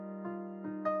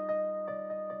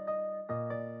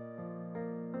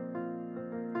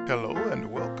Hello and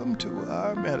welcome to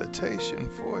our meditation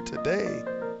for today.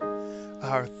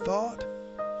 Our thought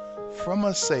from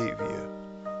a Savior,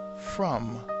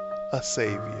 from a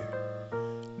Savior.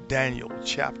 Daniel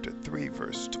chapter 3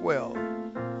 verse 12.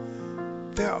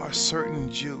 There are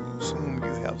certain Jews whom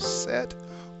you have set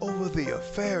over the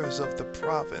affairs of the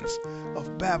province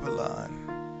of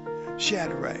Babylon,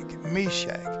 Shadrach,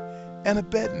 Meshach, and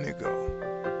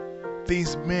Abednego.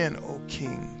 These men, O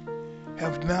king,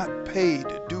 have not paid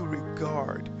due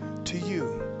regard to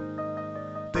you.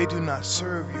 They do not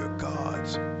serve your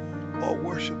gods or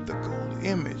worship the gold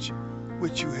image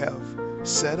which you have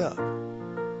set up.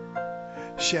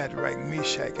 Shadrach,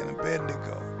 Meshach, and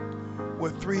Abednego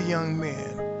were three young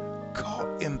men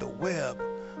caught in the web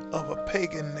of a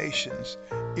pagan nation's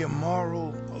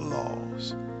immoral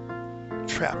laws.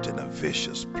 Trapped in a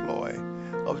vicious ploy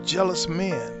of jealous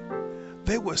men,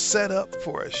 they were set up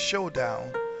for a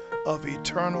showdown of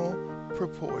eternal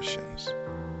proportions.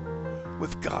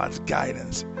 With God's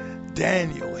guidance,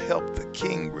 Daniel helped the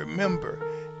king remember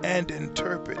and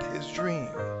interpret his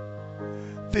dream.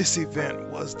 This event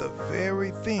was the very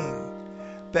thing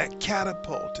that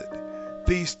catapulted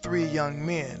these three young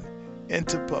men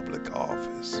into public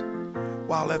office,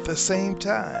 while at the same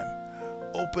time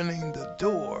opening the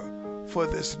door for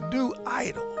this new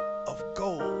idol of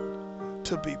gold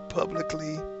to be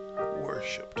publicly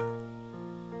worshipped.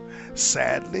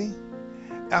 Sadly,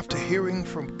 after hearing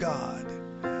from God,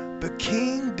 the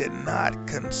king did not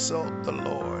consult the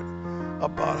Lord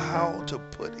about how to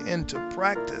put into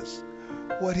practice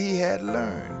what he had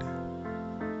learned.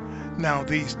 Now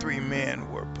these three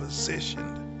men were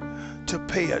positioned to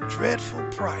pay a dreadful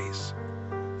price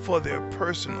for their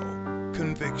personal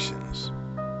convictions.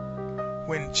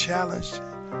 When challenged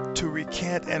to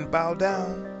recant and bow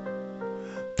down,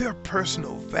 their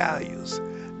personal values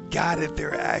guided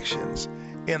their actions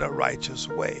in a righteous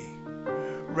way,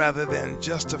 rather than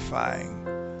justifying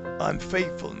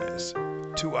unfaithfulness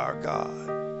to our God.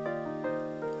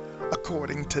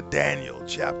 According to Daniel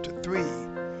chapter 3,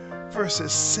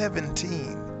 verses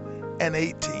 17 and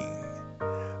 18,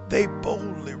 they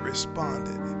boldly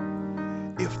responded,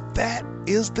 "If that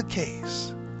is the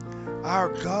case, our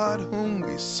God whom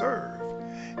we serve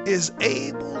is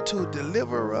able to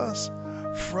deliver us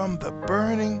from the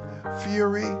burning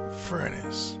fury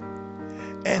furnace,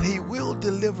 and he will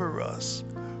deliver us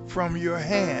from your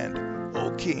hand,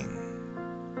 O king.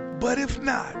 But if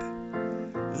not,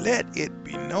 let it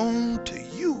be known to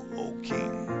you, O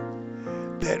king,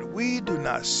 that we do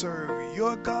not serve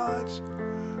your gods,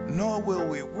 nor will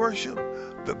we worship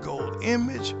the gold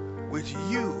image which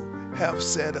you have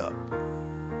set up."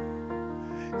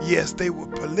 Yes, they were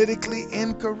politically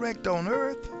incorrect on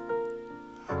earth,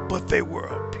 but they were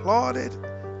applauded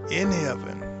in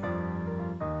heaven.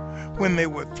 When they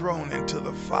were thrown into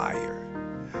the fire,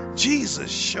 Jesus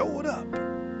showed up,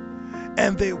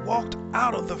 and they walked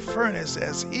out of the furnace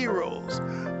as heroes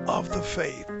of the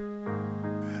faith.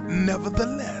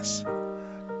 Nevertheless,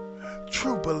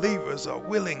 true believers are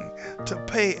willing to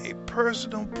pay a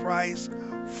personal price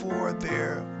for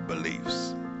their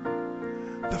beliefs.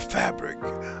 The fabric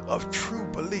of true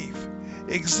belief,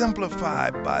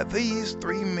 exemplified by these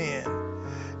three men,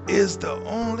 is the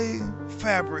only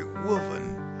fabric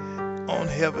woven on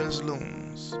heaven's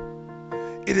looms.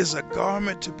 It is a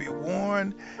garment to be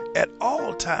worn at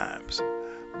all times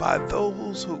by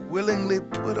those who willingly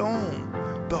put on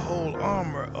the whole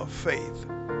armor of faith.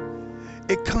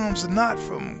 It comes not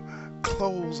from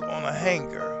clothes on a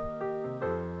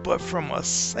hanger, but from a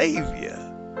Savior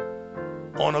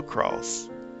on a cross.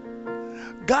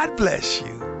 God bless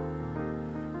you.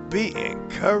 Be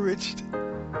encouraged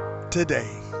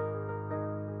today.